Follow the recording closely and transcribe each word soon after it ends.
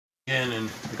And in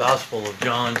the Gospel of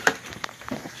John,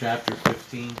 chapter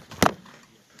 15.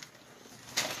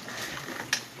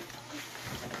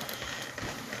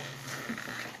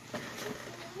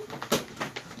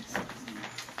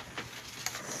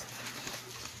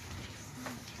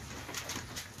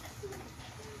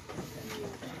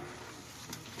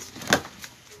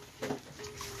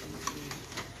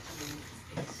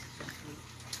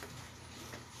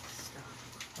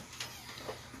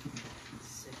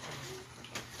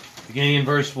 Beginning in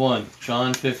verse 1,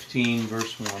 John 15,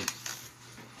 verse 1.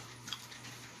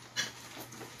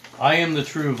 I am the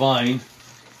true vine,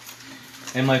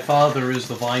 and my Father is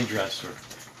the vine dresser.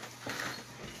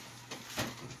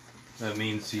 That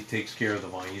means he takes care of the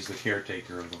vine. He's the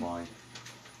caretaker of the vine.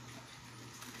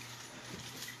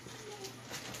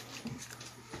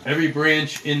 Every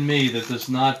branch in me that does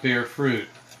not bear fruit,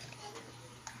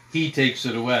 he takes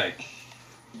it away.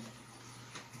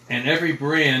 And every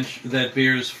branch that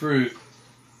bears fruit,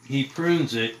 he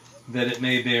prunes it, that it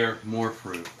may bear more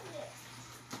fruit.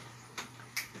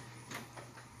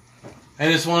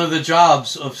 And it's one of the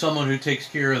jobs of someone who takes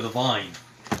care of the vine.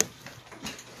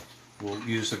 We'll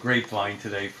use the grapevine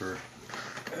today for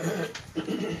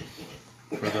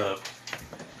the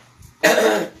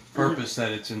purpose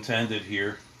that it's intended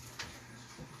here.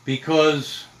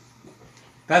 Because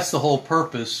that's the whole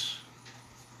purpose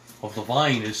of the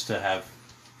vine, is to have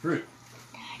fruit.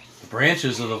 The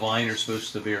branches of the vine are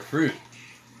supposed to bear fruit.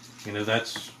 You know,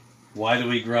 that's why do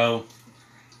we grow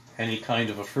any kind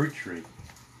of a fruit tree?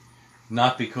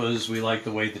 Not because we like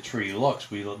the way the tree looks.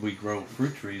 We grow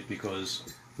fruit trees because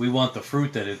we want the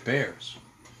fruit that it bears.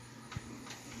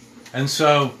 And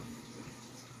so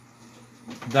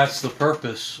that's the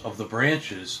purpose of the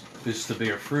branches, is to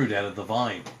bear fruit out of the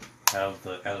vine, out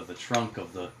of the trunk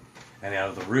of the, and out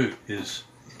of the root, is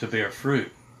to bear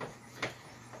fruit.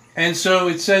 And so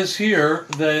it says here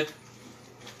that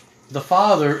the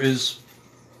Father is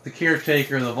the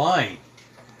caretaker of the vine.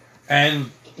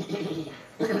 And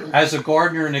as a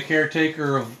gardener and a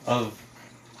caretaker of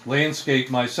landscape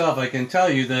myself, I can tell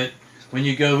you that when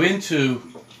you go into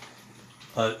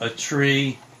a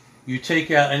tree, you take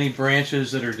out any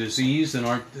branches that are diseased and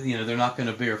aren't, they're not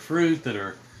going to bear fruit, that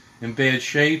are in bad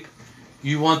shape.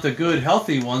 You want the good,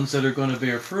 healthy ones that are going to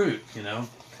bear fruit,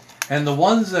 And the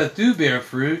ones that do bear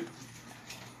fruit,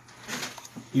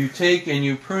 you take and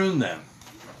you prune them.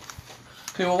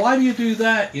 Okay, well, why do you do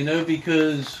that?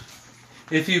 Because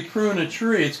if you prune a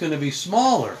tree, it's going to be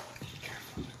smaller.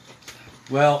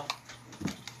 Well,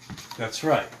 that's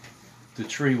right. The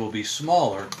tree will be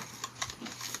smaller,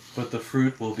 but the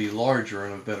fruit will be larger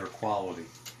and of better quality.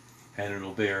 And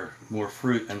it'll bear more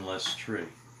fruit and less tree,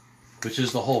 which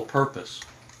is the whole purpose.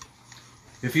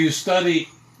 If you study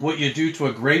what you do to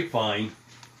a grapevine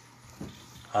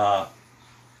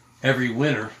every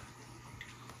winter,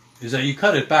 is that you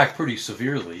cut it back pretty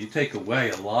severely. You take away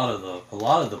a lot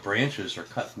of the branches are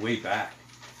cut way back,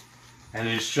 and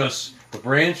it's just the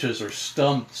branches are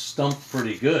stumped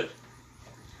pretty good,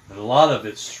 and a lot of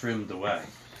it's trimmed away.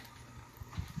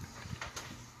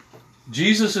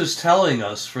 Jesus is telling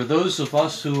us, for those of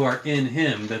us who are in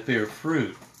Him that bear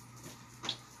fruit,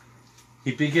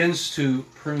 He begins to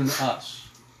prune us.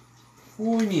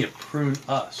 What do we need to prune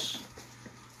us?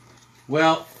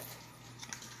 Well,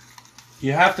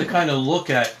 you have to kind of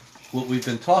look at what we've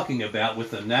been talking about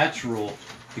with the natural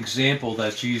example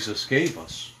that Jesus gave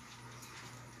us.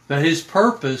 That His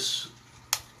purpose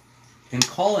in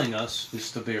calling us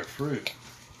is to bear fruit.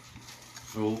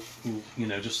 Well,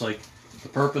 just like the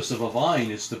purpose of a vine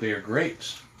is to bear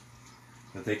grapes,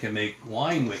 that they can make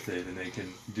wine with it and they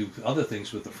can do other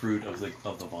things with the fruit of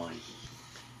the vine.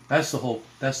 That's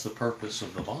the purpose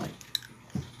of the vine.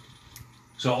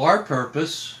 So our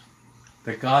purpose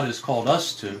that God has called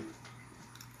us to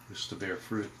is to bear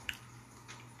fruit.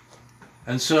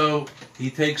 And so He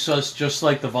takes us, just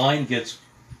like the vine gets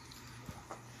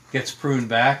pruned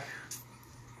back,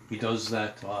 He does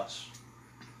that to us.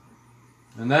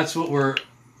 And that's what we're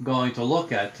going to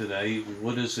look at today.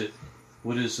 What is it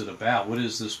about? What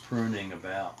is this pruning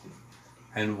about?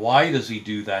 And why does He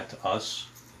do that to us?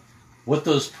 What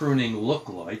does pruning look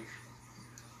like?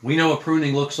 We know what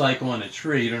pruning looks like on a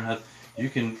tree. You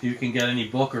can get any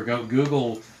book or go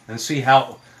Google and see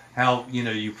how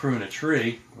you prune a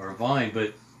tree or a vine,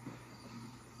 but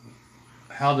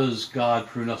how does God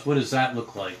prune us? What does that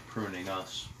look like, pruning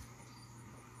us?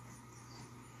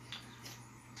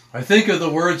 I think of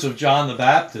the words of John the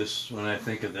Baptist when I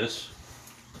think of this,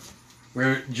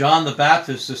 where John the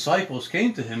Baptist's disciples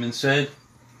came to him and said,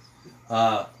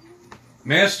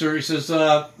 Master, he says,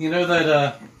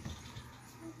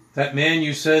 that man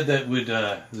you said that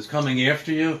was coming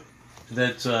after you,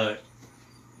 that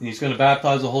he's going to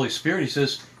baptize the Holy Spirit. He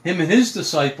says him and his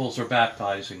disciples are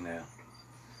baptizing now.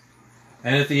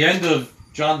 And at the end of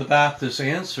John the Baptist's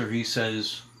answer, he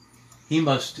says, he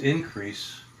must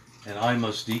increase and I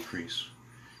must decrease.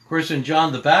 Of course, in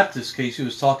John the Baptist's case, he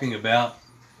was talking about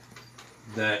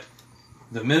that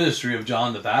the ministry of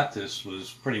John the Baptist was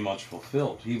pretty much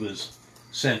fulfilled. He was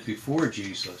sent before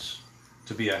Jesus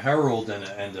to be a herald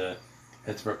and to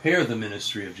prepare the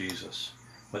ministry of Jesus.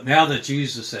 But now that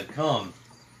Jesus had come,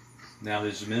 now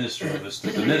his ministry was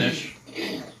to diminish.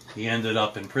 He ended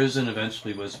up in prison,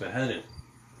 eventually was beheaded.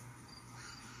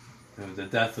 The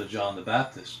death of John the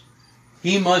Baptist.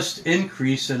 He must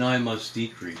increase and I must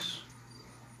decrease.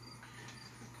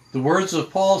 The words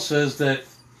of Paul says that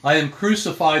I am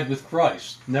crucified with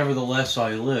Christ, nevertheless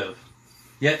I live.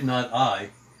 Yet not I,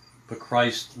 but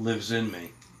Christ lives in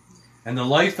me. And the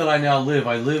life that I now live,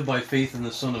 I live by faith in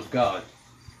the Son of God,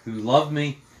 who loved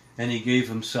me and he gave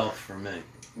himself for me.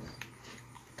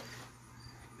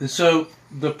 And so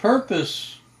the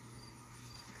purpose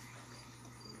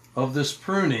of this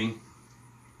pruning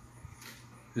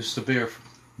is to bear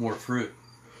more fruit.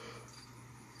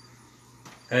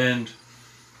 And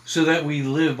so that we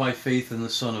live by faith in the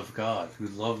Son of God, who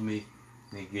loved me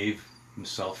and he gave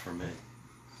himself for me.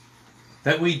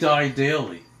 That we die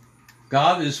daily.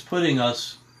 God is putting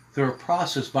us through a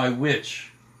process by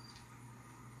which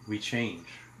we change.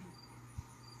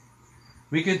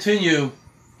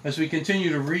 As we continue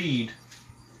to read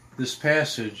this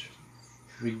passage,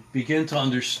 we begin to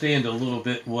understand a little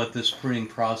bit what this pruning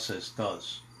process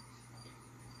does.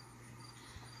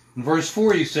 In verse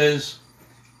 4 he says,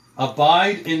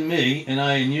 abide in me and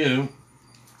I in you.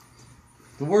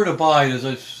 The word abide, as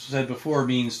I've said before,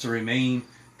 means to remain,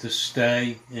 to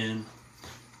stay in.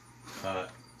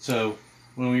 So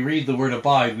when we read the word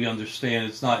abide, we understand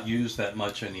it's not used that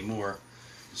much anymore.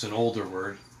 It's an older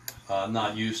word,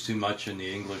 not used too much in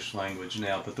the English language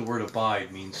now, but the word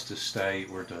abide means to stay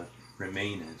or to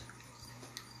remain in.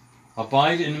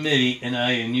 Abide in me and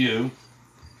I in you,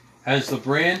 as the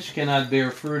branch cannot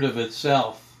bear fruit of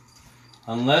itself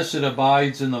unless it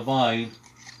abides in the vine,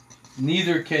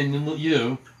 neither can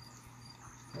you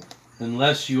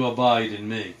unless you abide in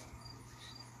me.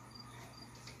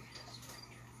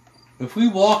 If we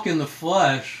walk in the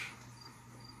flesh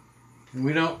and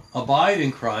we don't abide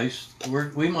in Christ,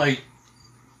 we might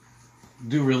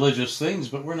do religious things,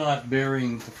 but we're not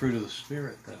bearing the fruit of the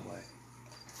Spirit that way.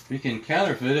 We can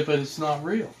counterfeit it, but it's not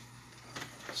real.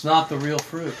 It's not the real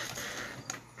fruit.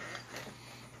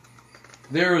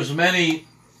 There's many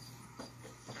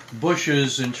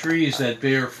bushes and trees that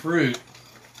bear fruit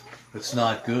that's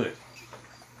not good.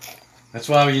 That's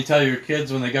why when you tell your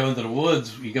kids when they go into the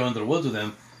woods, you go into the woods with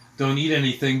them, don't eat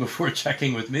anything before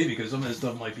checking with me because some of this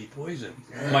stuff might be poison.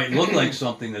 It might look like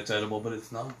something that's edible, but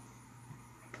it's not.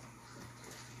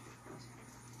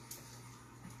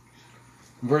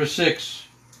 Verse 6,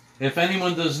 if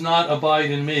anyone does not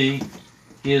abide in me,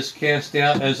 he is cast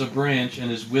out as a branch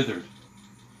and is withered.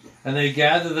 And they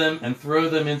gather them and throw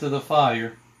them into the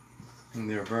fire, and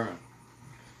they're burned.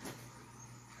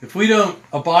 If we don't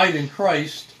abide in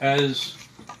Christ, as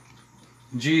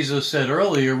Jesus said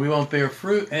earlier, we won't bear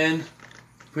fruit, and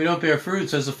if we don't bear fruit, it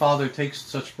says the Father takes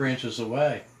such branches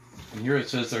away. And here it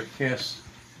says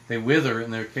they wither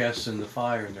and they're cast in the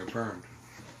fire and they're burned.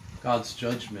 God's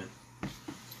judgment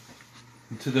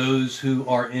to those who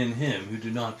are in him, who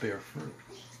do not bear fruit.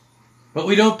 But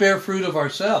we don't bear fruit of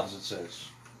ourselves, it says.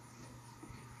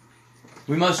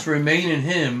 We must remain in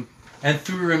him, and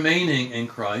through remaining in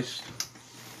Christ,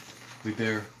 we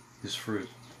bear his fruit.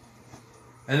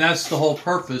 And that's the whole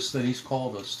purpose that he's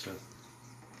called us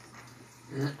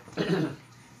to.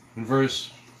 In verse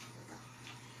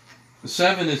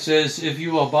 7 it says, if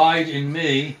you abide in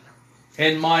me,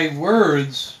 and my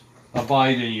words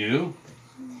abide in you,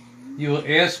 you will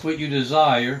ask what you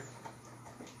desire,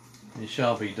 and it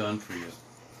shall be done for you.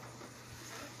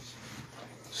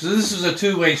 So this is a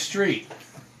two-way street.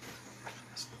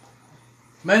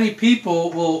 Many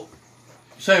people will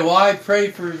say, well, I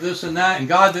prayed for this and that, and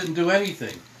God didn't do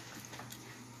anything.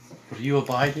 But are you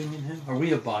abiding in him? Are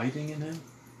we abiding in him?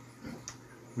 Are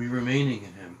we remaining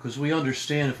in him? Because we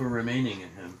understand, if we're remaining in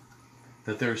him,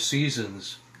 that there are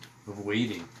seasons of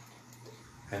waiting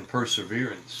and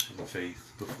perseverance in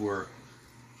faith before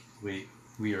we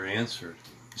are answered.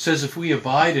 It says if we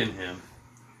abide in him,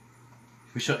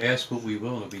 we shall ask what we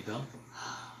will and it'll be done.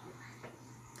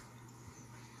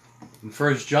 In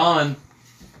 1 John,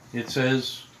 it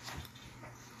says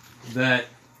that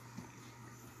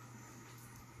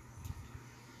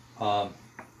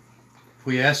if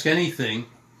we ask anything,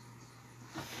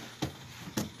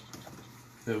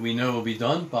 that we know will be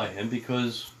done by him,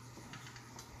 because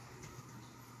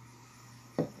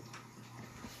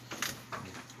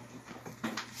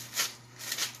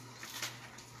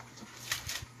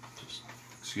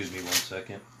excuse me 1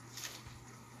 second.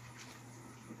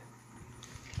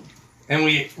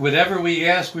 And whatever we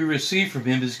ask, we receive from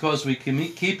him, because we can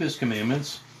keep his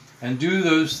commandments and do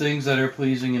those things that are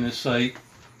pleasing in his sight.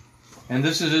 And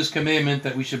this is his commandment,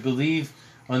 that we should believe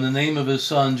on the name of his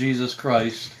Son, Jesus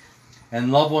Christ, and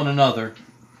love one another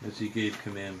as he gave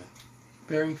commandment.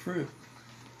 Bearing fruit.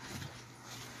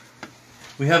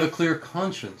 We have a clear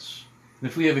conscience. And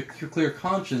if we have a clear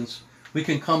conscience, we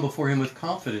can come before him with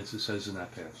confidence, it says in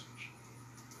that passage.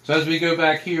 So as we go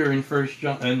back here in 1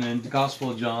 John, and in the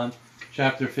Gospel of John,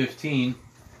 chapter 15,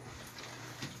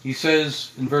 he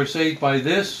says in verse 8, "By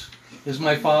this is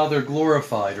my Father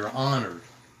glorified," or honored,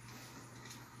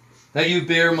 "that you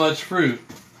bear much fruit,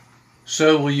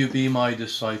 so will you be my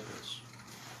disciples."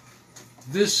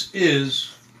 This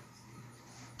is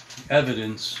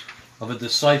evidence of a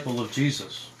disciple of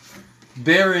Jesus,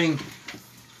 bearing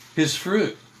his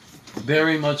fruit,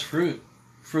 bearing much fruit,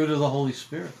 fruit of the Holy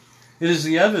Spirit. It is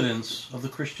the evidence of the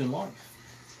Christian life.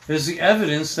 It is the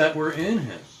evidence that we're in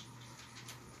him.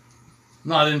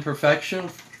 Not in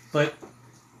perfection, but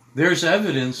there's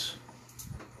evidence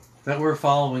that we're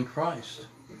following Christ.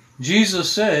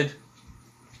 Jesus said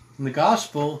in the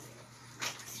Gospel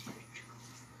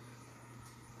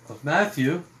of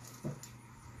Matthew,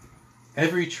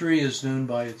 "Every tree is known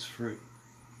by its fruit."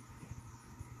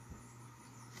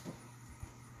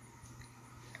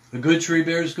 A good tree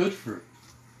bears good fruit.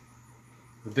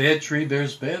 A bad tree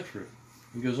bears bad fruit.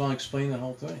 He goes on to explain that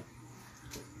whole thing.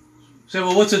 Say,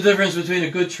 well, what's the difference between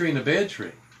a good tree and a bad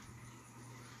tree?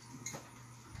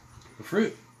 The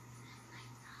fruit.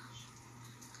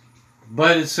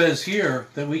 But it says here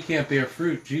that we can't bear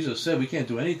fruit. Jesus said we can't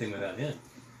do anything without him.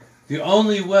 The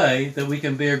only way that we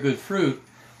can bear good fruit,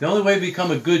 the only way to become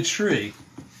a good tree,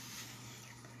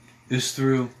 is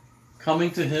through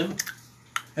coming to him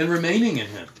and remaining in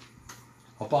him,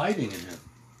 abiding in him.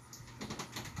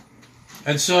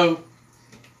 And so,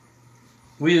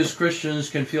 we as Christians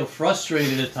can feel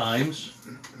frustrated at times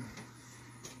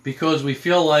because we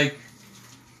feel like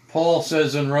Paul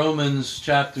says in Romans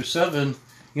chapter 7,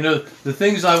 the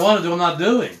things I want to do, I'm not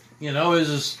doing.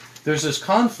 There's this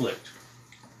conflict.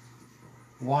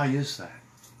 Why is that?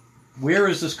 Where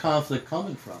is this conflict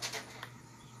coming from?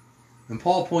 And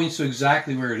Paul points to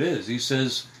exactly where it is. He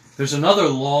says, there's another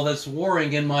law that's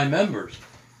warring in my members.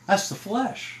 That's the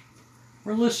flesh.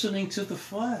 We're listening to the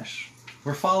flesh.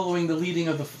 We're following the leading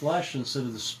of the flesh instead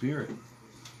of the Spirit.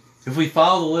 If we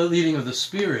follow the leading of the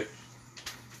Spirit,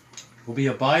 we'll be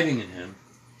abiding in him.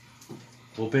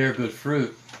 We'll bear good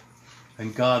fruit.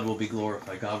 And God will be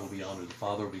glorified. God will be honored. The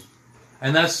Father will be.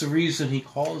 And that's the reason he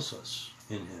calls us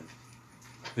in him,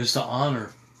 is to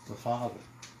honor the Father.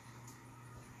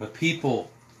 A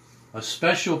people, a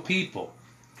special people,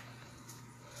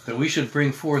 that we should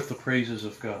bring forth the praises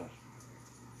of God.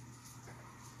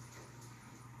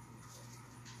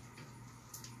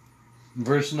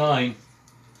 Verse 9,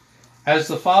 "As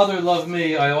the Father loved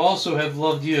me, I also have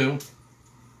loved you.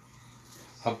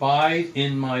 Abide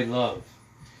in my love.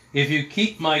 If you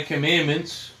keep my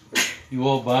commandments, you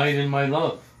will abide in my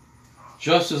love,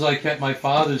 just as I kept my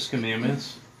Father's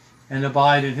commandments and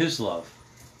abide in his love."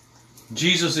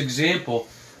 Jesus' example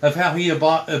of how he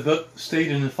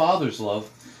stayed in the Father's love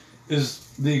is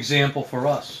the example for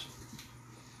us.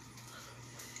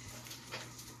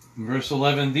 Verse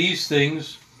 11, "These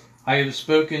things I have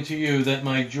spoken to you, that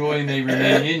my joy may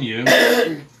remain in you,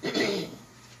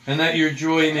 and that your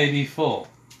joy may be full.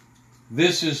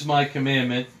 This is my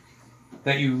commandment,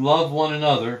 that you love one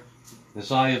another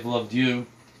as I have loved you.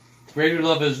 Greater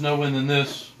love is no one than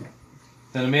this,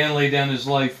 that a man lay down his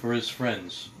life for his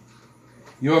friends.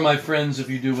 You are my friends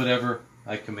if you do whatever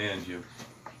I command you."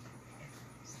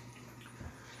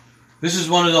 This is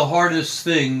one of the hardest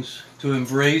things to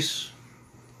embrace.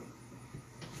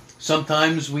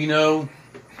 Sometimes we know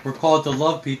we're called to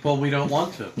love people, we don't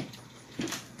want to.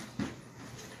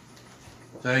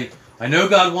 Say, I know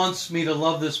God wants me to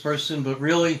love this person, but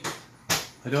really,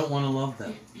 I don't want to love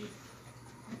them.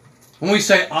 When we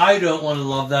say, I don't want to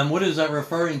love them, what is that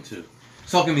referring to?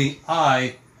 It's talking to me,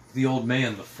 I, the old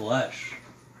man, the flesh.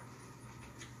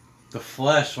 The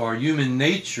flesh, our human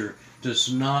nature,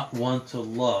 does not want to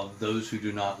love those who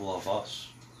do not love us.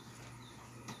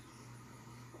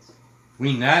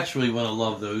 We naturally want to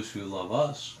love those who love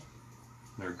us.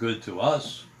 They're good to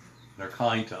us. They're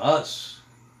kind to us.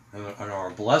 And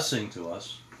are a blessing to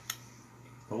us.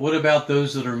 But what about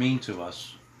those that are mean to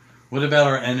us? What about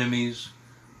our enemies?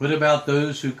 What about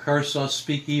those who curse us,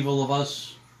 speak evil of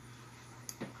us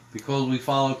because we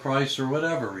follow Christ or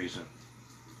whatever reason?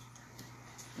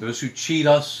 Those who cheat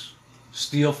us,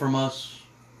 steal from us,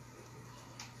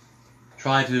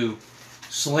 try to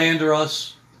slander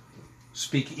us,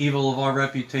 speak evil of our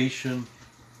reputation,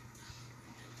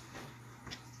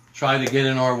 try to get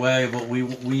in our way of what we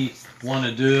want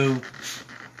to do.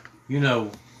 You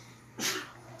know,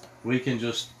 we can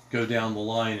just go down the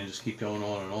line and just keep going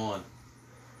on and on.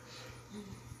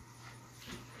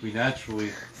 We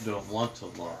naturally don't want to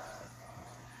love.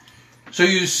 So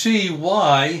you see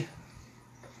why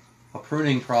a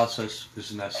pruning process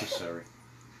is necessary.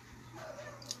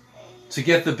 To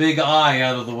get the big I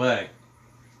out of the way.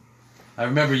 I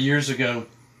remember years ago,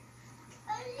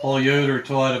 Paul Yoder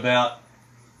taught about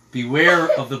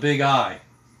beware of the big I.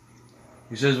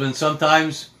 He says when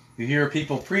sometimes you hear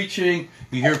people preaching,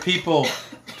 you hear people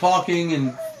talking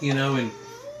and, and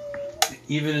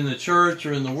even in the church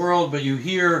or in the world, but you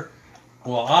hear,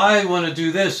 well, I want to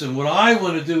do this, and what I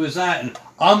want to do is that, and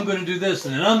I'm going to do this,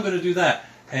 and then I'm going to do that.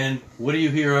 And what do you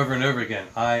hear over and over again?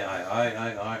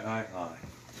 I.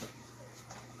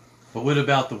 But what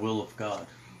about the will of God?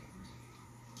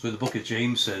 So the book of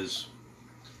James says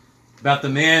about the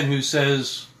man who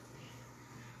says,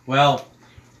 well,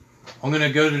 I'm going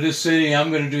to go to this city, I'm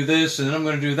going to do this, and then I'm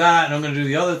going to do that, and I'm going to do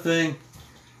the other thing.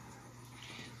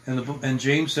 And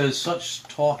James says, such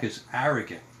talk is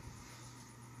arrogant.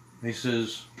 And he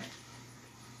says,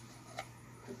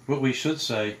 what we should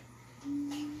say,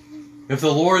 if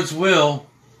the Lord's will,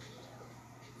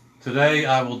 today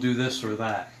I will do this or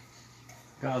that.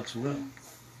 God's will.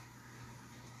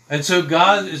 And so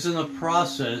God is in the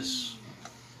process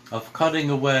of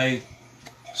cutting away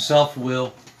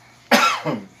self-will,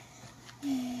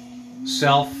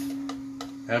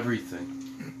 everything.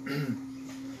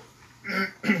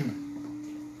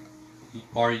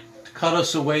 Or cut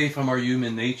us away from our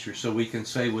human nature so we can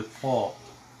say with Paul,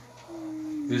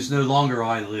 it is no longer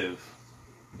I live,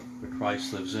 but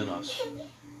Christ lives in us.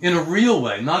 In a real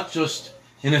way, not just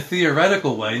in a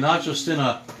theoretical way, not just in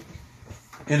a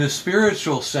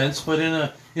spiritual sense, but in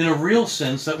a real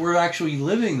sense that we're actually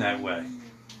living that way.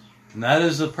 And that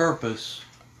is the purpose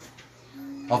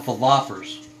of the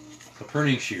loppers, the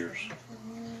pruning shears.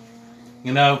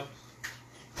 You know,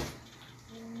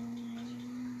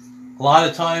 a lot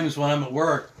of times when I'm at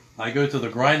work, I go to the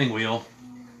grinding wheel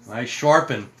and I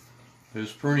sharpen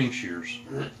those pruning shears.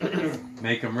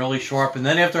 Make them really sharp. And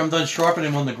then after I'm done sharpening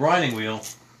them on the grinding wheel,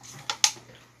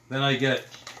 then I get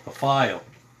a file.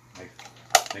 I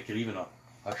make it even a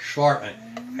sharp,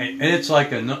 and it's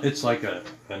like a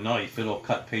knife. It'll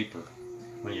cut paper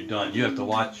when you're done. You have to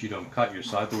watch you don't cut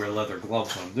yourself. I have to wear leather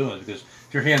gloves when I'm doing it, because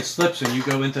if your hand slips and you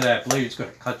go into that blade, it's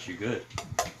going to cut you good.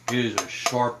 It is a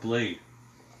sharp blade.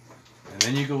 And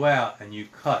then you go out and you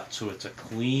cut, so it's a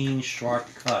clean,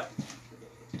 sharp cut.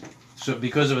 So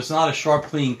because if it's not a sharp,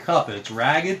 clean cut and it's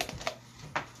ragged,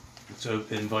 it's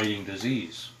inviting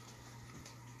disease.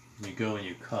 And you go and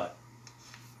you cut.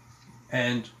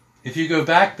 And if you go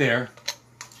back there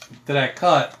to that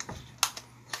cut,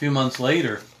 a few months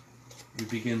later, you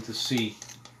begin to see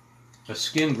a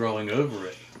skin growing over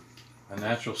it, a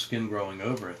natural skin growing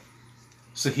over it.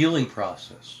 It's a healing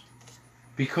process.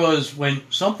 Because when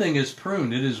something is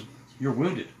pruned, you're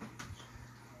wounded.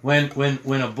 When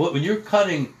you're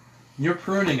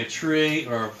pruning a tree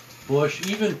or a bush,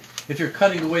 even if you're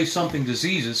cutting away something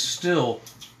diseased, it's still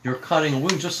you're cutting a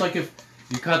wound. Just like if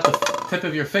you cut the tip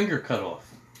of your finger cut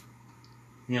off,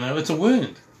 it's a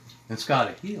wound. It's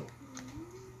got to heal.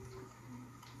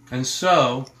 And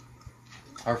so,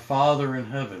 our Father in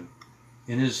heaven,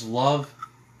 in His love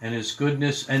and His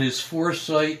goodness and His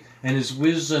foresight and His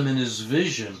wisdom and His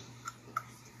vision,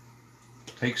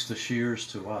 takes the shears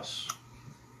to us.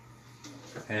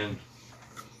 And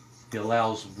He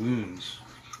allows wounds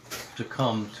to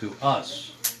come to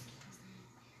us.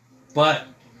 But,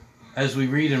 as we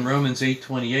read in Romans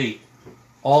 8:28,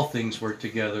 all things work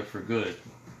together for good,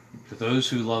 to those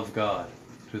who love God,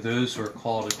 to those who are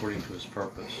called according to His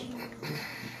purpose.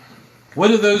 What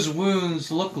do those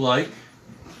wounds look like?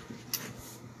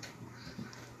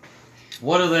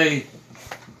 What are they?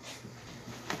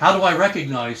 How do I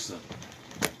recognize them?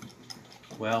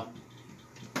 Well,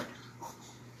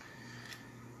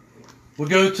 we'll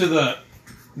go to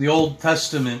the Old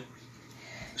Testament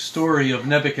story of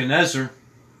Nebuchadnezzar.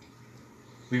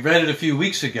 We read it a few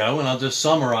weeks ago, and I'll just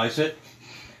summarize it.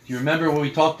 Do you remember what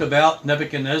we talked about?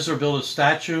 Nebuchadnezzar built a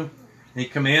statue, and he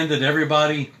commanded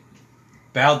everybody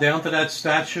bow down to that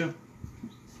statue.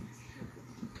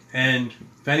 And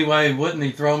if anybody wouldn't,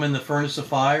 he'd throw them in the furnace of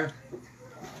fire.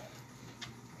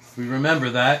 We remember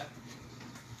that.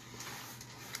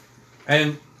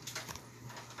 And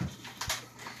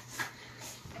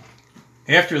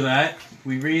after that,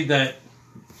 we read that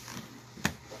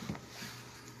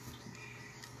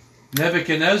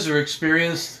Nebuchadnezzar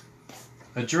experienced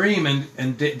a dream,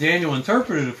 and Daniel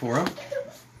interpreted it for him.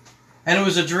 And it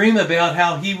was a dream about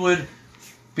how he would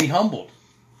be humbled.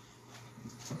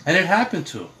 And it happened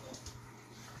to him.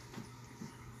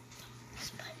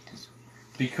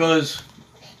 Because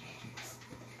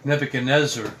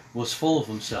Nebuchadnezzar was full of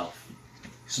himself.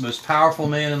 He's the most powerful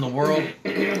man in the world,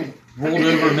 ruled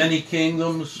over many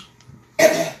kingdoms,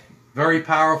 very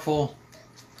powerful,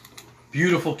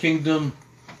 beautiful kingdom,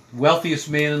 wealthiest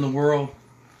man in the world.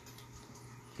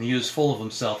 And he was full of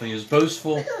himself, and he was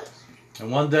boastful.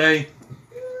 And one day,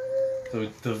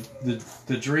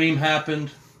 the dream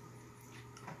happened.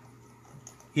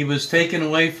 He was taken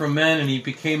away from men, and he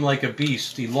became like a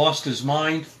beast. He lost his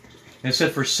mind. And it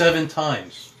said for 7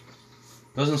 times.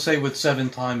 Doesn't say what 7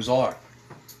 times are.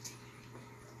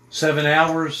 7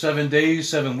 hours, 7 days,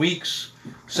 7 weeks,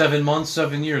 7 months,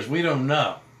 7 years. We don't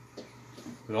know.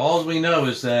 But all we know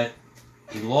is that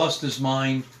he lost his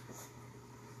mind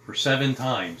for 7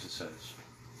 times, it says.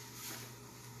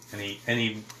 And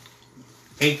he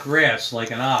ate grass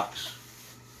like an ox.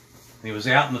 And he was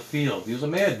out in the field. He was a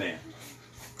madman.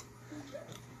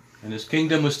 And his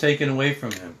kingdom was taken away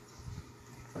from him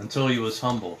until he was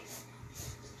humbled.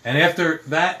 And after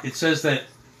that, it says that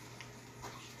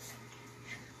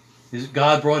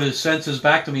God brought his senses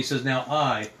back to him. He says, now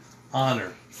I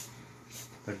honor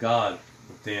the God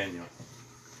of Daniel.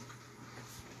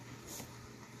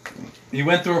 He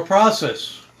went through a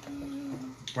process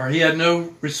where he had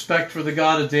no respect for the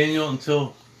God of Daniel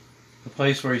until the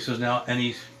place where he says now, and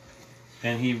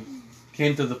he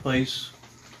came to the place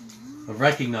of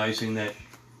recognizing that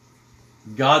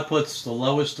God puts the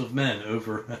lowest of men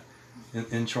over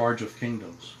in charge of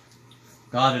kingdoms.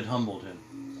 God had humbled him.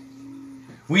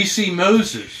 We see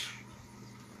Moses,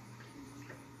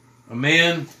 a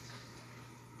man,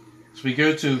 as we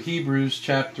go to Hebrews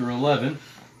chapter 11,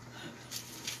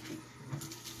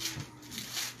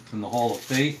 in the Hall of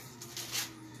Faith.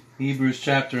 Hebrews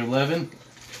chapter 11.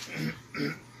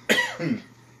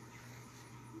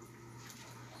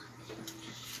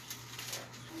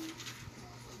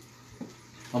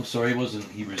 I'm sorry, it wasn't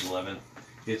Hebrews 11.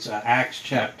 It's Acts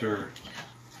chapter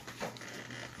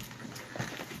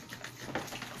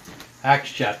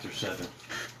 7.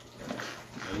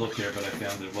 I looked there, but I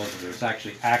found it wasn't there. It's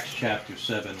actually Acts chapter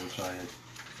 7, which I had.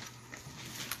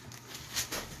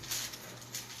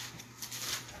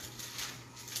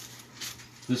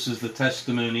 This is the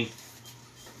testimony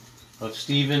of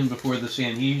Stephen before the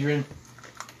Sanhedrin.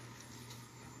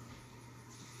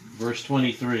 Verse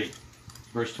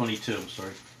 22, I'm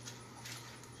sorry.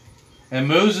 And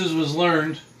Moses was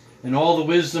learned in all the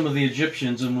wisdom of the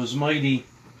Egyptians, and was mighty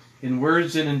in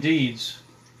words and in deeds.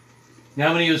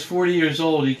 Now when he was 40 years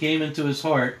old, he came into his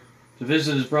heart to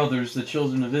visit his brothers, the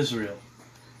children of Israel.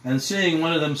 And seeing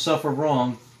one of them suffer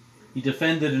wrong, he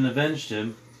defended and avenged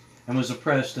him, and was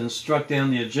oppressed, and struck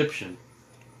down the Egyptian.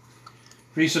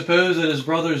 For he supposed that his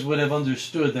brothers would have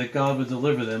understood that God would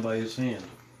deliver them by his hand.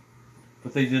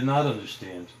 But they did not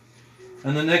understand.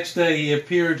 And the next day he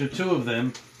appeared to 2 of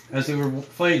them as they were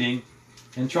fighting,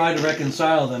 and tried to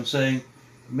reconcile them, saying,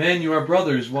 Men, you are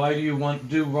brothers, why do you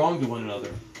do wrong to one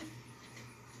another?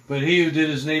 But he who did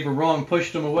his neighbor wrong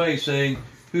pushed him away, saying,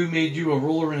 Who made you a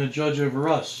ruler and a judge over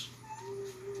us?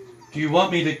 Do you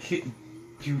want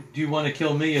to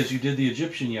kill me as you did the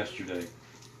Egyptian yesterday?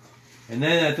 And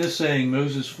then at this saying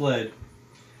Moses fled,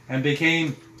 and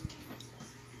became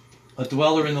a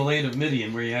dweller in the land of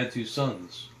Midian, where he had 2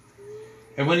 sons.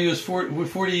 And when he was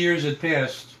 40 years had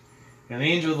passed, an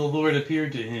angel of the Lord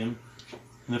appeared to him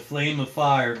in a flame of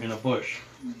fire in a bush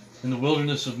in the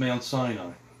wilderness of Mount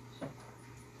Sinai.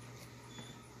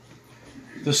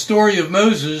 The story of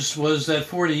Moses was that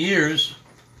 40 years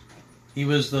he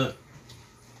was the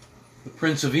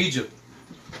prince of Egypt.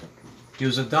 He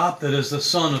was adopted as the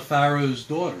son of Pharaoh's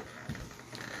daughter.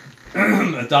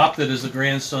 Adopted as the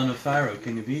grandson of Pharaoh,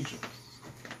 king of Egypt.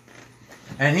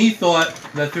 And he thought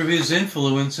that through his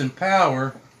influence and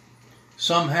power,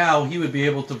 somehow he would be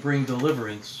able to bring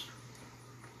deliverance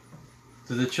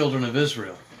to the children of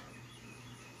Israel.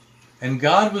 And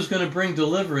God was going to bring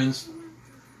deliverance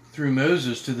through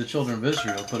Moses to the children of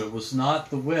Israel, but it was not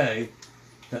the way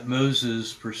that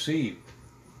Moses perceived.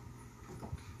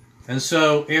 And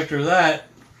so after that,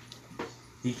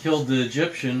 he killed the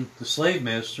Egyptian, the slave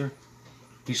master.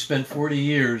 He spent 40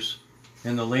 years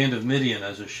in the land of Midian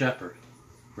as a shepherd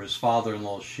for his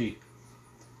father-in-law's sheep.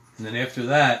 And then after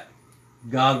that,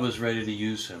 God was ready to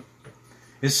use him.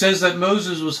 It says that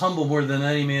Moses was humble more than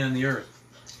any man in the earth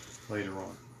later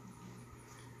on.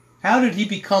 How did he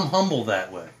become humble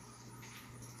that way?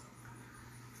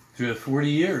 Through the 40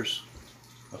 years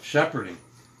of shepherding,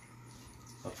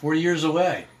 40 years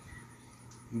away.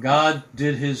 God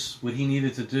did what he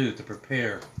needed to do to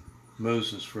prepare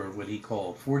Moses for what he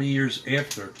called. 40 years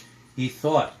after he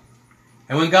thought.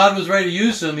 And when God was ready to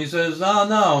use him, he says,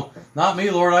 no, not me,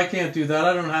 Lord. I can't do that.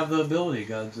 I don't have the ability.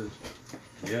 God says,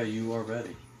 yeah, you are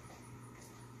ready.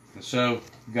 And so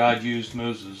God used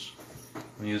Moses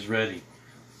when he was ready.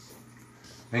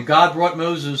 And God brought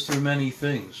Moses through many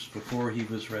things before he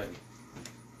was ready.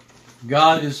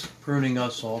 God is pruning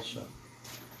us also.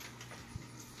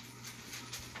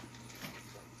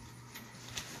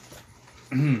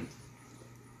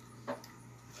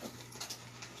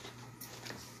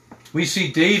 We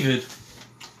see David,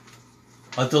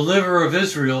 a deliverer of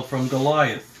Israel from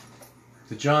Goliath,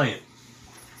 the giant.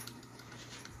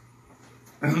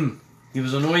 He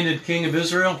was anointed king of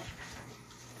Israel.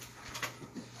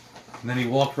 And then he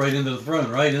walked right into the throne,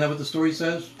 right? Isn't that what the story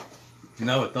says?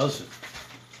 No, it doesn't.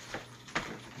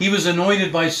 He was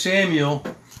anointed by Samuel,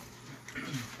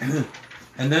 and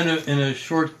then in a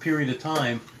short period of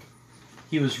time,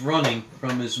 he was running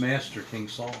from his master, King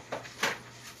Saul.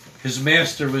 His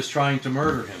master was trying to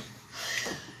murder him.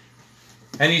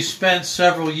 And he spent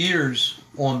several years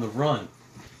on the run.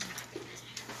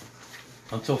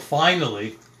 Until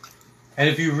finally, and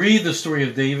if you read the story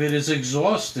of David, it's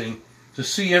exhausting to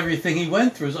see everything he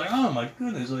went through. It's like, oh my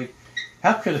goodness, like,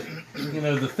 how could,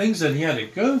 the things that he had to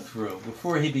go through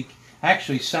before he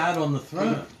actually sat on the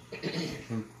throne.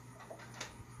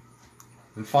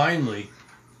 And finally,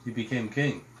 he became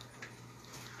king.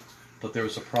 But there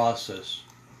was a process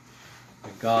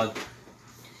that God,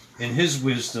 in his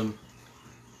wisdom,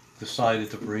 decided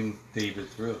to bring David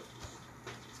through.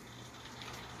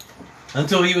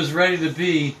 Until he was ready to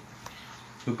be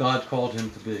who God called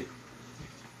him to be.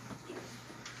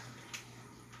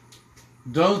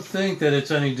 Don't think that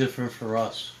it's any different for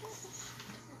us.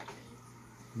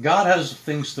 God has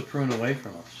things to prune away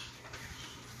from us.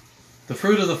 The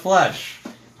fruit of the flesh.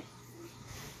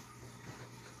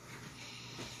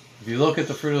 If you look at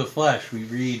the fruit of the flesh, we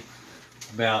read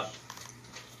about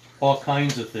all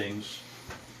kinds of things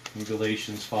in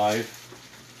Galatians 5.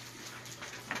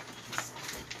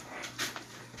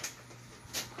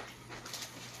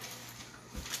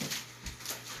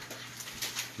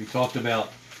 We talked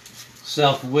about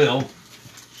self-will.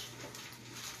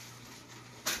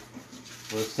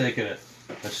 Let's take it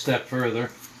a step further.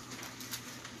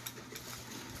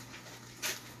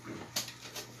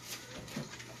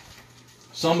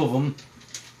 Some of them: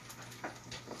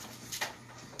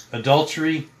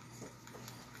 adultery,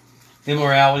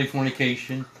 immorality,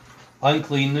 fornication,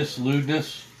 uncleanness,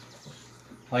 lewdness,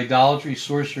 idolatry,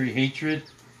 sorcery, hatred,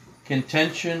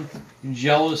 contention,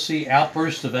 jealousy,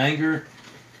 outbursts of anger,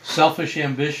 selfish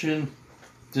ambition,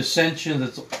 dissension,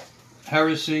 that's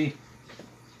heresy,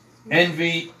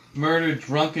 envy, murder,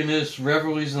 drunkenness,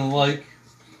 revelries, and the like,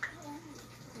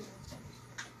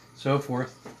 so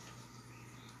forth.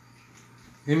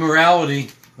 Immorality,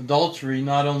 adultery,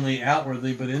 not only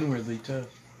outwardly but inwardly too.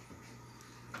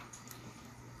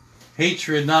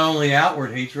 Hatred, not only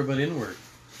outward hatred but inward.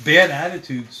 Bad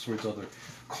attitudes towards others.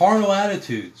 Carnal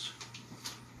attitudes.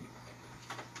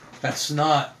 That's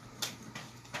not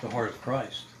the heart of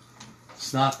Christ.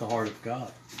 It's not the heart of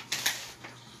God.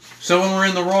 So when we're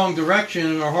in the wrong direction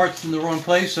and our heart's in the wrong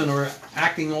place and we're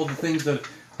acting all the things that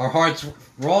our heart's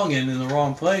wrong in the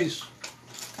wrong place,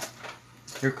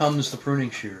 here comes the pruning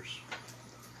shears.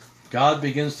 God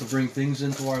begins to bring things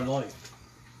into our life.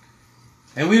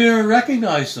 And we didn't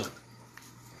recognize them.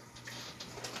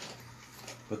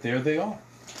 But there they are.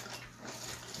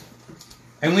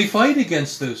 And we fight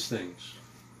against those things.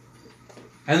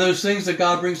 And those things that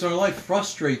God brings in our life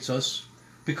frustrates us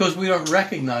because we don't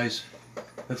recognize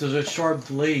that there's a sharp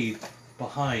blade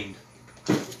behind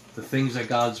the things that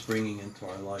God's bringing into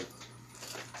our life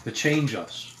to change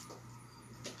us.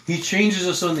 He changes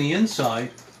us on the inside.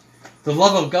 The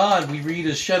love of God, we read,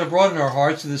 is shed abroad in our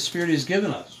hearts and the Spirit He has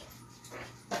given us.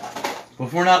 But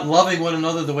if we're not loving one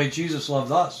another the way Jesus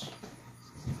loved us,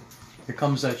 here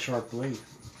comes that sharp blade.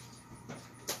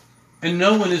 And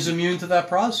no one is immune to that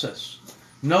process.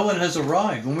 No one has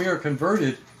arrived. When we are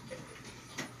converted,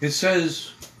 it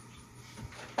says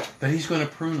that He's going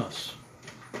to prune us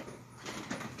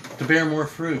to bear more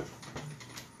fruit.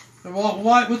 Well,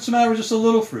 what's the matter with just a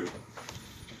little fruit?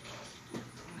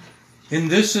 In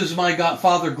this is my God,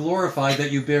 Father glorified,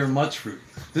 that you bear much fruit.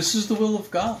 This is the will of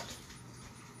God.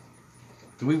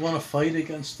 Do we want to fight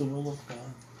against the will of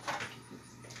God?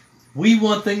 We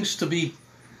want things to be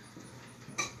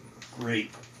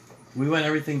great. We want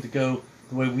everything to go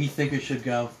the way we think it should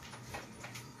go.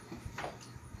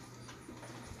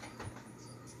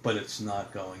 But it's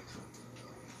not going to.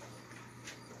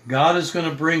 God is going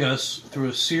to bring us through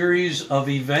a series of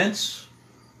events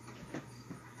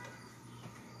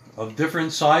of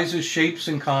different sizes, shapes,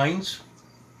 and kinds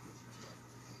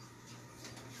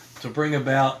to bring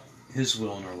about His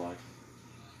will in our life.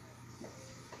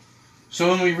 So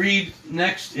when we read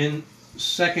next in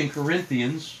 2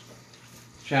 Corinthians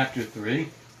chapter 3,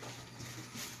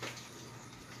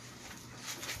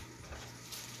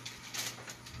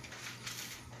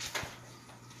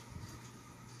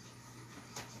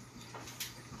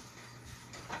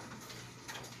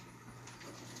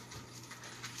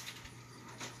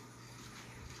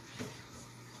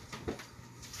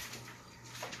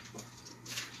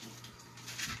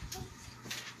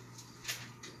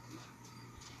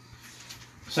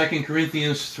 Second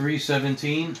Corinthians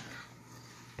 3:17.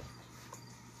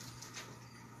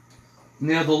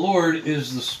 Now the Lord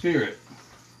is the Spirit,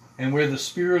 and where the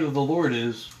Spirit of the Lord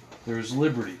is, there is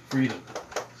liberty, freedom.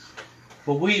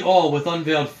 But we all, with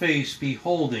unveiled face,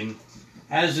 beholding,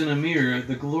 as in a mirror,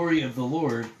 the glory of the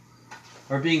Lord,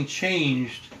 are being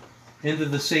changed into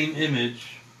the same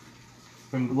image,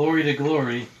 from glory to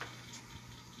glory,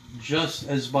 just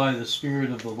as by the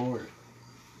Spirit of the Lord.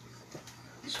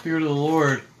 The Spirit of the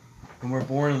Lord, when we're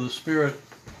born of the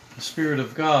Spirit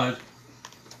of God,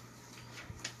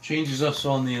 changes us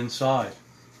on the inside.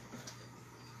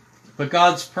 But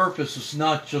God's purpose is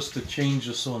not just to change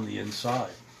us on the inside.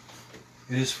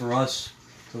 It is for us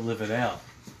to live it out.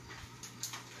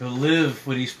 To live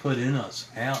what He's put in us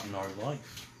out in our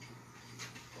life.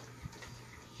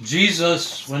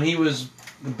 Jesus, when He was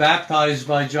baptized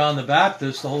by John the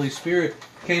Baptist, the Holy Spirit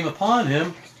came upon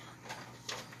Him,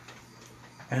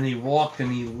 and He walked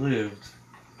and He lived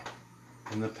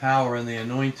in the power and the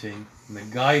anointing and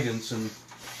the guidance and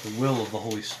the will of the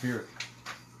Holy Spirit.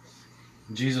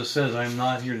 Jesus says, I am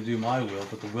not here to do my will,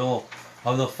 but the will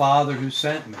of the Father who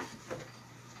sent me.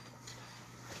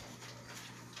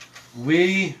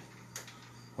 We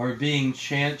are being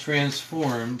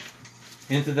transformed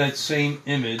into that same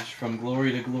image from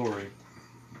glory to glory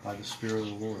by the Spirit of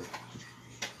the Lord.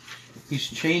 He's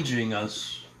changing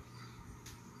us.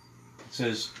 It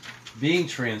says, being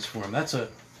transformed. That's a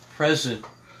present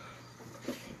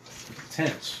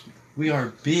tense. We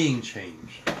are being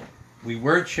changed. We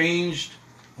were changed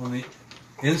on the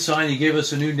inside. He gave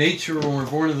us a new nature when we're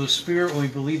born of the Spirit, when we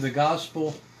believe the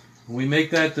gospel. When we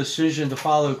make that decision to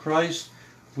follow Christ,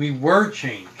 we were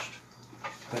changed.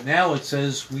 But now it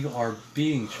says we are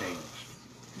being changed.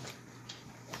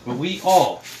 But we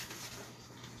all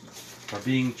are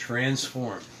being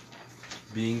transformed,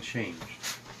 being changed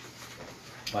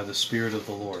by the Spirit of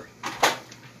the Lord.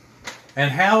 And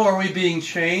how are we being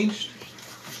changed?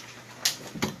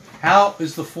 How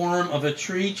is the form of a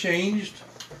tree changed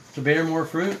to bear more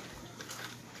fruit?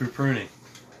 Through pruning.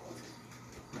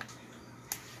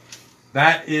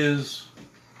 That is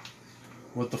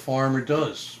what the farmer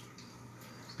does.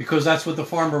 Because that's what the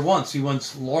farmer wants. He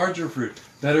wants larger fruit,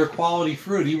 better quality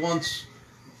fruit. He wants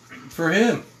for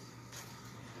him.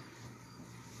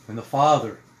 And the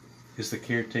Father is the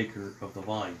caretaker of the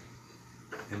vine.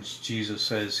 And Jesus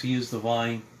says He is the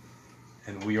vine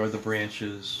and we are the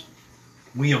branches.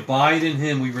 We abide in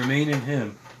Him, we remain in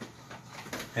Him.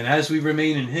 And as we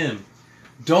remain in Him,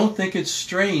 don't think it's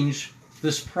strange,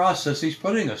 this process He's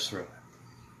putting us through.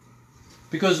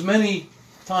 Because many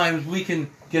times we can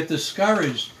get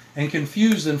discouraged and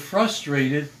confused and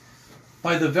frustrated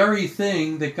by the very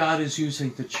thing that God is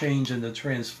using to change and to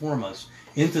transform us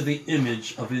into the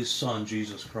image of His Son,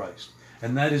 Jesus Christ.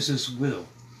 And that is His will.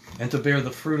 And to bear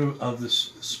the fruit of the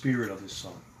Spirit of His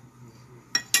Son.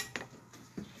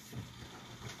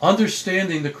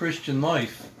 Understanding the Christian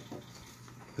life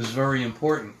is very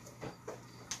important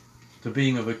to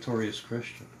being a victorious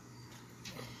Christian.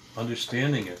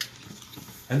 Understanding it.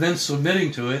 And then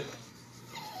submitting to it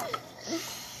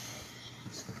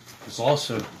is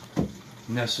also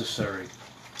necessary.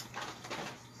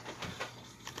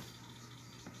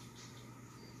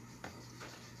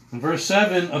 In verse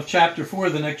 7 of chapter 4,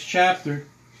 the next chapter,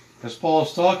 as Paul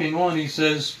is talking on, he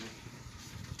says,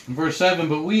 in verse 7,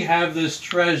 but we have this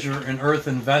treasure in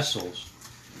earthen vessels.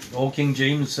 The Old King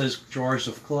James says jars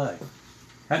of clay.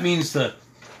 That means the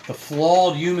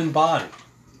flawed human body.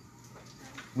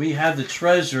 We have the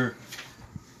treasure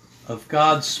of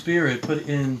God's Spirit put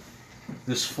in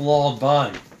this flawed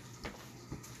body.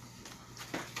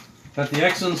 That the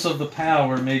excellence of the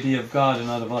power may be of God and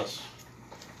not of us.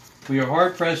 We are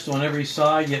hard pressed on every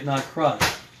side, yet not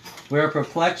crushed. We are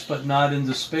perplexed, but not in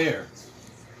despair.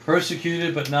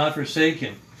 persecuted but not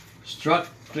forsaken, struck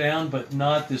down but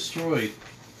not destroyed,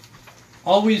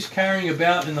 always carrying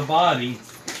about in the body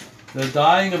the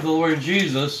dying of the Lord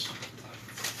Jesus,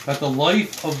 that the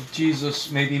life of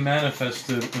Jesus may be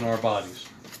manifested in our bodies.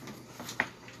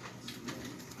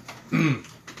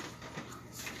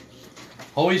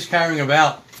 Always carrying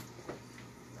about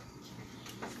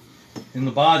in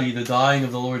the body the dying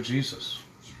of the Lord Jesus.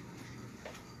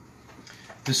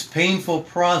 This painful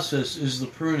process is the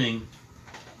pruning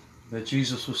that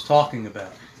Jesus was talking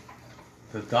about.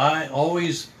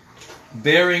 Always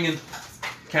bearing and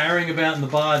carrying about in the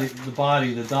body,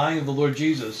 the dying of the Lord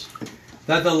Jesus,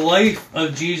 that the life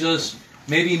of Jesus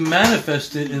may be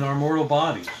manifested in our mortal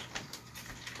bodies.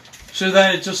 So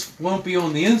that it just won't be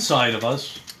on the inside of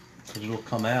us, but it will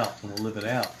come out and we'll live it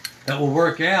out. That will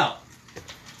work out.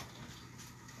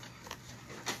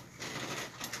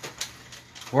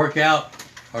 Work out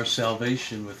our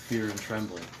salvation with fear and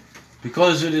trembling.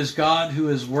 Because it is God who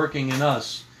is working in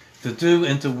us to do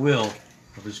and to will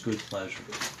of His good pleasure.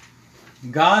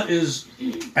 God is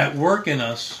at work in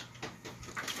us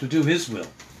to do His will.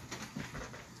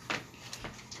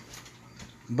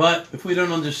 But if we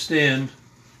don't understand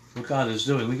what God is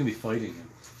doing, we can be fighting Him.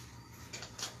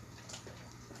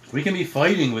 We can be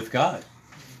fighting with God.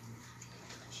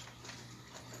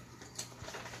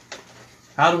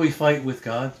 How do we fight with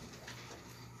God?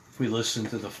 If we listen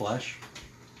to the flesh.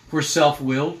 If we're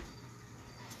self-willed.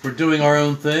 If we're doing our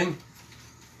own thing.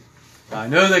 I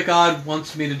know that God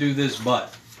wants me to do this,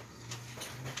 but.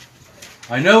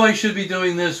 I know I should be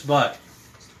doing this, but.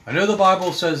 I know the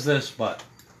Bible says this, but.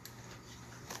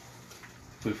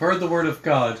 If we've heard the Word of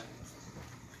God,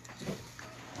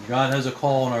 God has a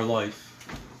call in our life,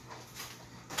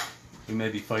 we may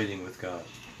be fighting with God.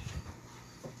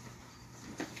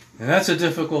 And that's a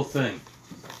difficult thing,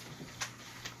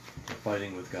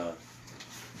 fighting with God.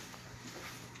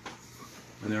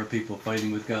 And there are people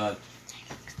fighting with God.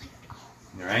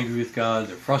 And they're angry with God.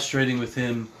 They're frustrating with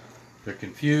Him. They're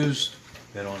confused.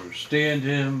 They don't understand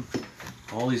Him.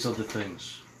 All these other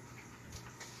things.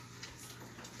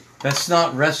 That's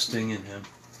not resting in Him.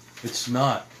 It's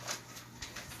not.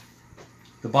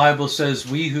 The Bible says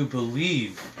we who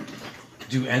believe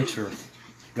do enter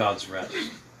God's rest.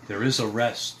 There is a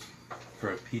rest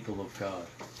for a people of God.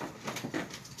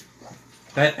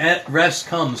 That rest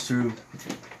comes through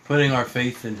putting our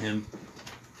faith in Him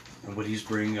and what He's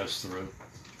bringing us through.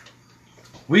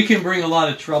 We can bring a lot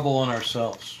of trouble on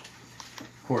ourselves,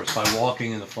 of course, by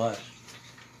walking in the flesh.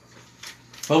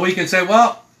 But we can say,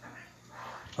 well,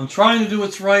 I'm trying to do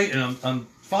what's right and I'm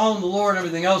following the Lord and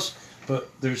everything else, but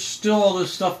there's still all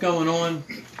this stuff going on.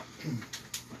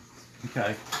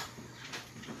 Okay.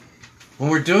 When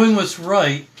we're doing what's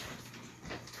right,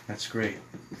 that's great.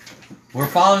 We're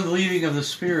following the leading of the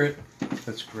Spirit,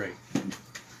 that's great.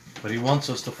 But He wants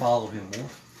us to follow Him more.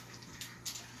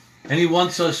 And He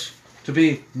wants us to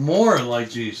be more like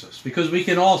Jesus. Because we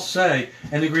can all say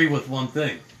and agree with one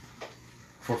thing.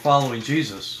 If we're following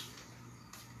Jesus,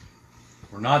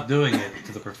 we're not doing it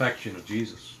to the perfection of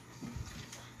Jesus.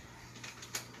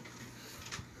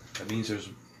 That means there's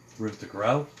room to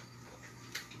grow,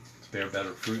 to bear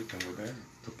better fruit than we're bearing,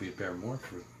 to bear more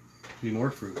fruit, to be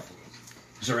more fruitful.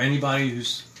 Is there anybody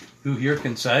who here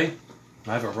can say,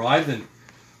 I've arrived and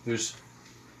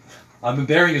I've been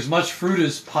bearing as much fruit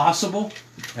as possible,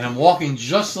 and I'm walking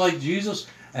just like Jesus,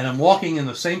 and I'm walking in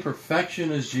the same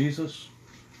perfection as Jesus?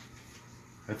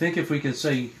 I think if we can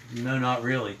say, no, not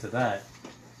really to that,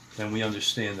 then we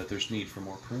understand that there's need for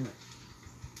more pruning.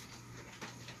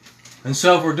 And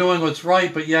so if we're doing what's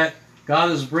right, but yet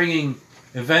God is bringing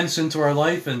events into our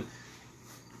life, and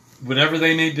whatever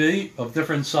they may be, of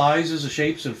different sizes,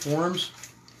 shapes, and forms,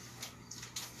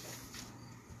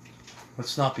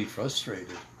 let's not be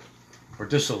frustrated or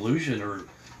disillusioned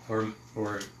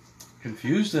or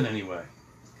confused in any way,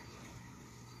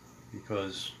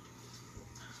 because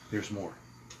there's more.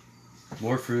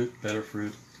 More fruit, better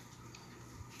fruit,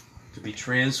 to be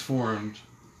transformed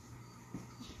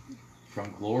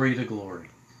from glory to glory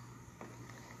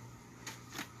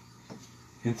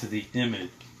into the image,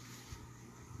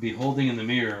 beholding in the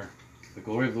mirror the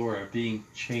glory of the Lord, are being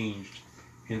changed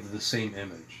into the same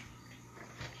image.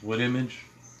 What image?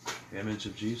 The image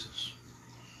of Jesus.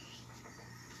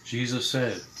 Jesus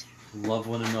said, love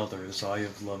one another as I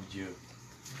have loved you.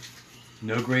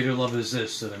 No greater love is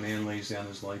this, that a man lays down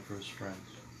his life for his friends.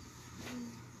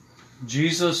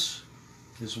 Jesus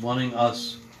is wanting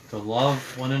us to love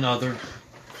one another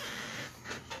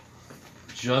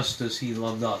just as He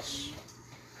loved us.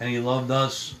 And He loved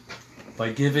us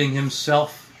by giving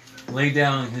Himself, lay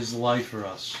down His life for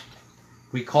us.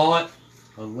 We call it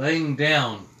a laying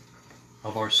down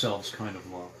of ourselves kind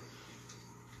of love.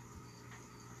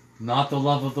 Not the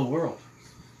love of the world.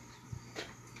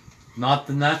 Not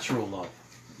the natural love.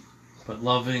 But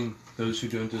loving those who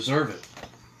don't deserve it.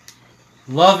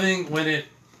 Loving when it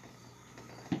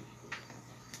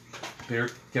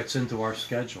gets into our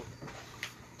schedule.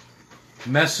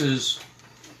 Messes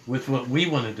with what we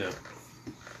want to do.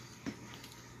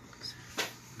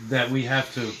 That we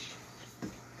have to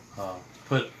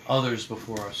put others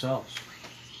before ourselves.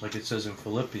 Like it says in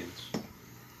Philippians.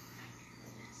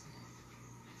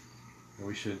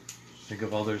 We should think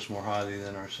of others more highly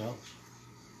than ourselves.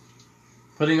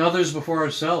 Putting others before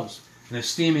ourselves and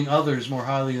esteeming others more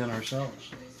highly than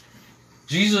ourselves.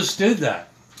 Jesus did that.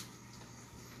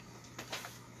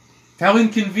 How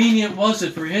inconvenient was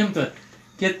it for him to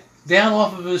get down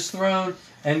off of his throne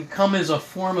and come as a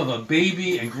form of a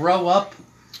baby and grow up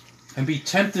and be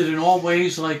tempted in all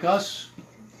ways like us,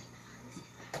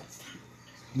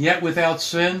 yet without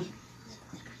sin?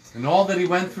 And all that he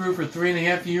went through for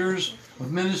 3.5 years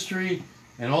of ministry,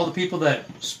 and all the people that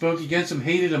spoke against him,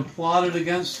 hated him, plotted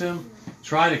against him,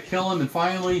 tried to kill him, and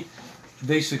finally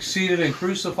they succeeded and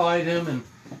crucified him, and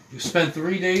he spent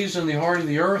 3 days in the heart of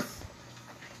the earth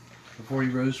before he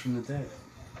rose from the dead.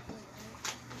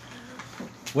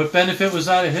 What benefit was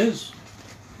that of his?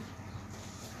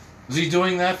 Was he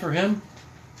doing that for him?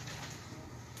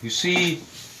 You see,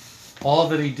 all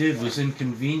that he did was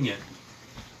inconvenient.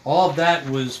 All of that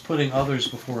was putting others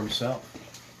before himself.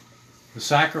 The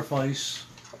sacrifice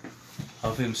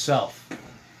of himself.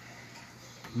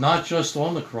 Not just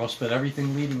on the cross, but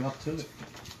everything leading up to it.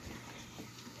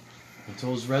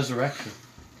 Until his resurrection.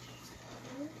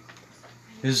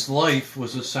 His life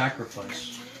was a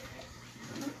sacrifice.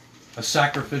 A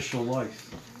sacrificial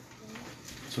life.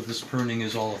 That's what this pruning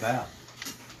is all about.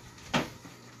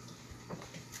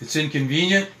 It's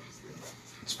inconvenient.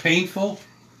 It's painful.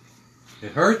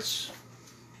 It hurts.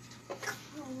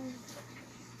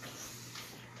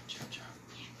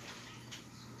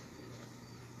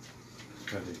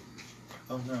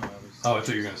 Oh no, I thought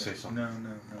you were going to say something. No.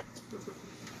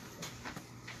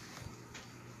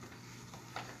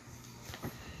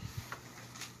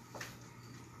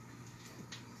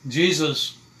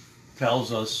 Jesus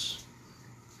tells us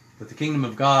that the kingdom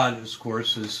of God, of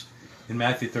course, is in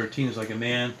Matthew 13, is like a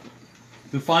man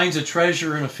who finds a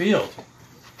treasure in a field.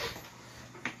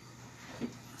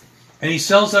 And he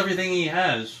sells everything he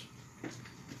has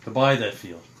to buy that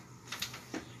field.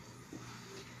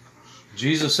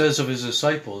 Jesus says of his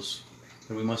disciples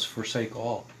that we must forsake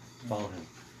all, follow him.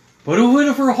 But what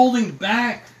if we're holding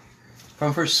back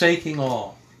from forsaking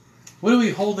all? What are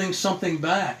we holding something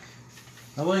back?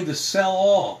 Not willing to sell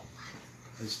all,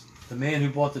 as the man who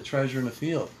bought the treasure in the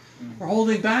field. We're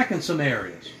holding back in some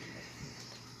areas.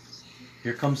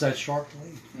 Here comes that sharp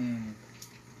blade.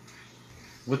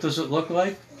 What does it look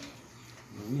like?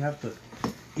 We have to.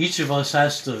 Each of us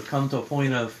has to come to a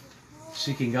point of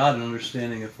seeking God and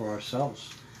understanding it for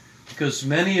ourselves, because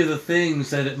many of the things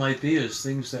that it might be is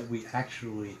things that we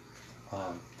actually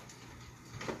are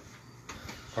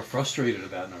frustrated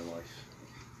about in our life,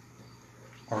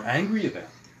 are angry about,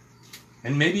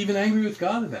 and maybe even angry with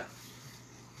God about.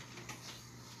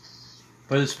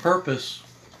 But His purpose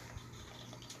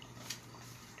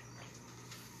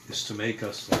is to make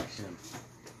us like Him.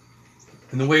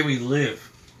 And the way we live,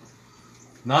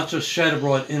 not just shed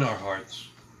abroad in our hearts,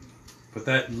 but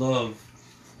that love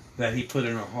that He put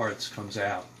in our hearts comes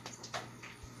out.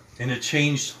 And a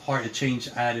changed heart, a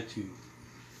changed attitude.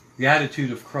 The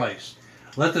attitude of Christ.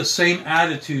 Let the same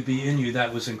attitude be in you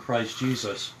that was in Christ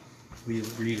Jesus, we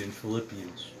read in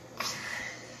Philippians.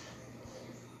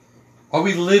 Are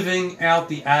we living out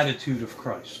the attitude of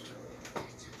Christ?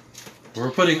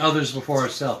 We're putting others before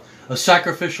ourselves. A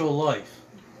sacrificial life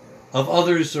of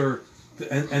others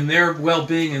and their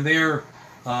well-being and their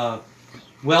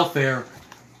welfare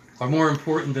are more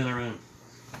important than our own.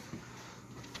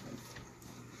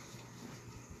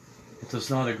 It does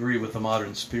not agree with the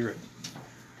modern spirit.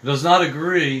 It does not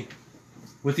agree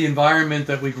with the environment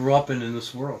that we grew up in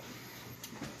this world.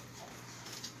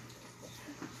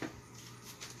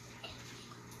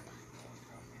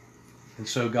 And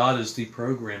so God is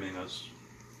deprogramming us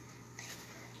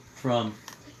from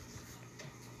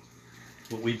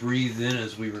what we breathed in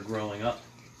as we were growing up.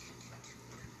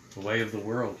 The way of the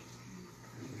world.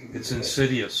 It's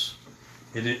insidious.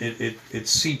 It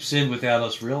seeps in without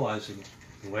us realizing it.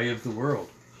 The way of the world.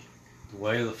 The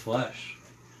way of the flesh.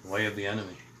 The way of the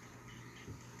enemy.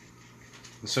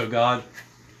 And so God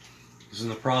is in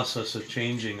the process of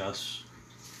changing us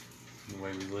in the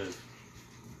way we live.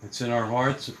 It's in our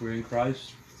hearts if we're in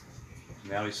Christ.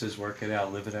 Now He says, work it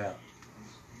out, live it out.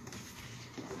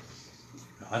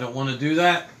 I don't want to do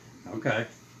that. Okay.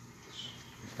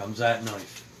 Here comes that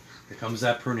knife. Here comes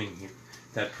that pruning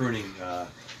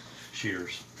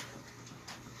shears.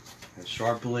 That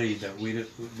sharp blade that we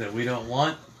don't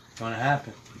want. It's going to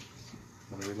happen,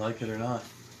 whether we like it or not.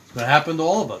 It's going to happen to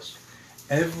all of us.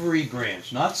 Every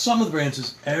branch, not some of the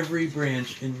branches, every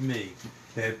branch in me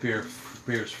that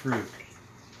bears fruit,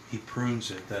 he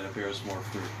prunes it that it bears more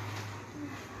fruit.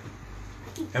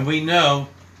 And we know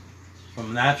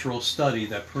from natural study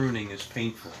that pruning is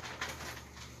painful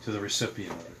to the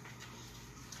recipient of it.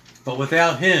 But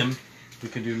without him, we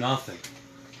can do nothing.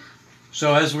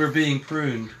 So as we're being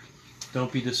pruned,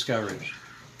 don't be discouraged.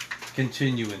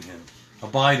 Continue in him.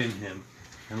 Abide in him.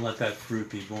 And let that fruit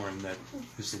be born. That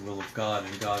is the will of God,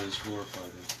 and God is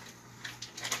glorified in it.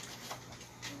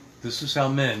 This is how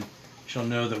men shall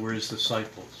know that we're his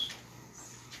disciples,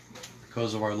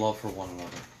 because of our love for one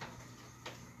another.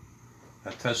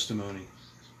 That testimony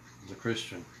of the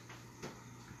Christian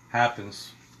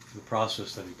happens through the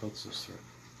process that he puts us through.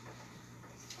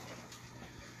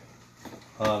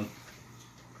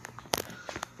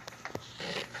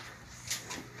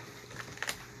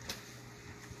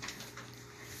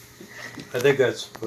 I think that's